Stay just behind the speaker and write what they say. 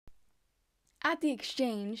At the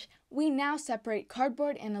exchange, we now separate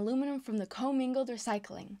cardboard and aluminum from the commingled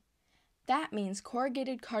recycling. That means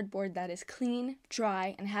corrugated cardboard that is clean,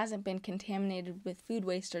 dry, and hasn't been contaminated with food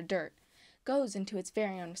waste or dirt goes into its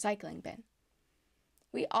very own recycling bin.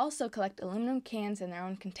 We also collect aluminum cans in their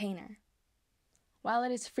own container. While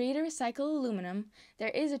it is free to recycle aluminum,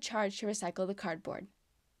 there is a charge to recycle the cardboard.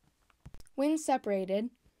 When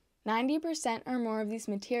separated, 90% or more of these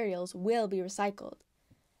materials will be recycled.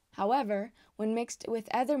 However, when mixed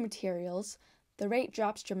with other materials, the rate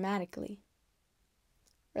drops dramatically.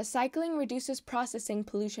 Recycling reduces processing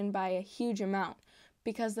pollution by a huge amount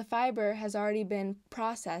because the fiber has already been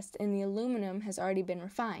processed and the aluminum has already been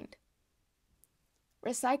refined.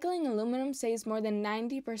 Recycling aluminum saves more than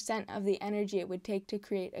 90% of the energy it would take to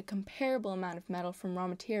create a comparable amount of metal from raw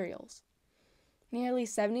materials. Nearly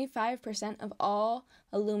 75% of all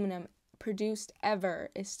aluminum produced ever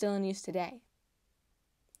is still in use today.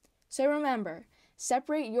 So remember,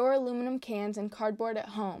 separate your aluminum cans and cardboard at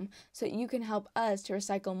home so that you can help us to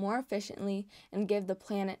recycle more efficiently and give the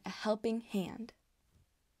planet a helping hand.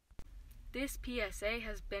 This PSA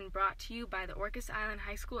has been brought to you by the Orcas Island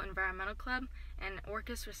High School Environmental Club and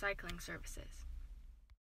Orcas Recycling Services.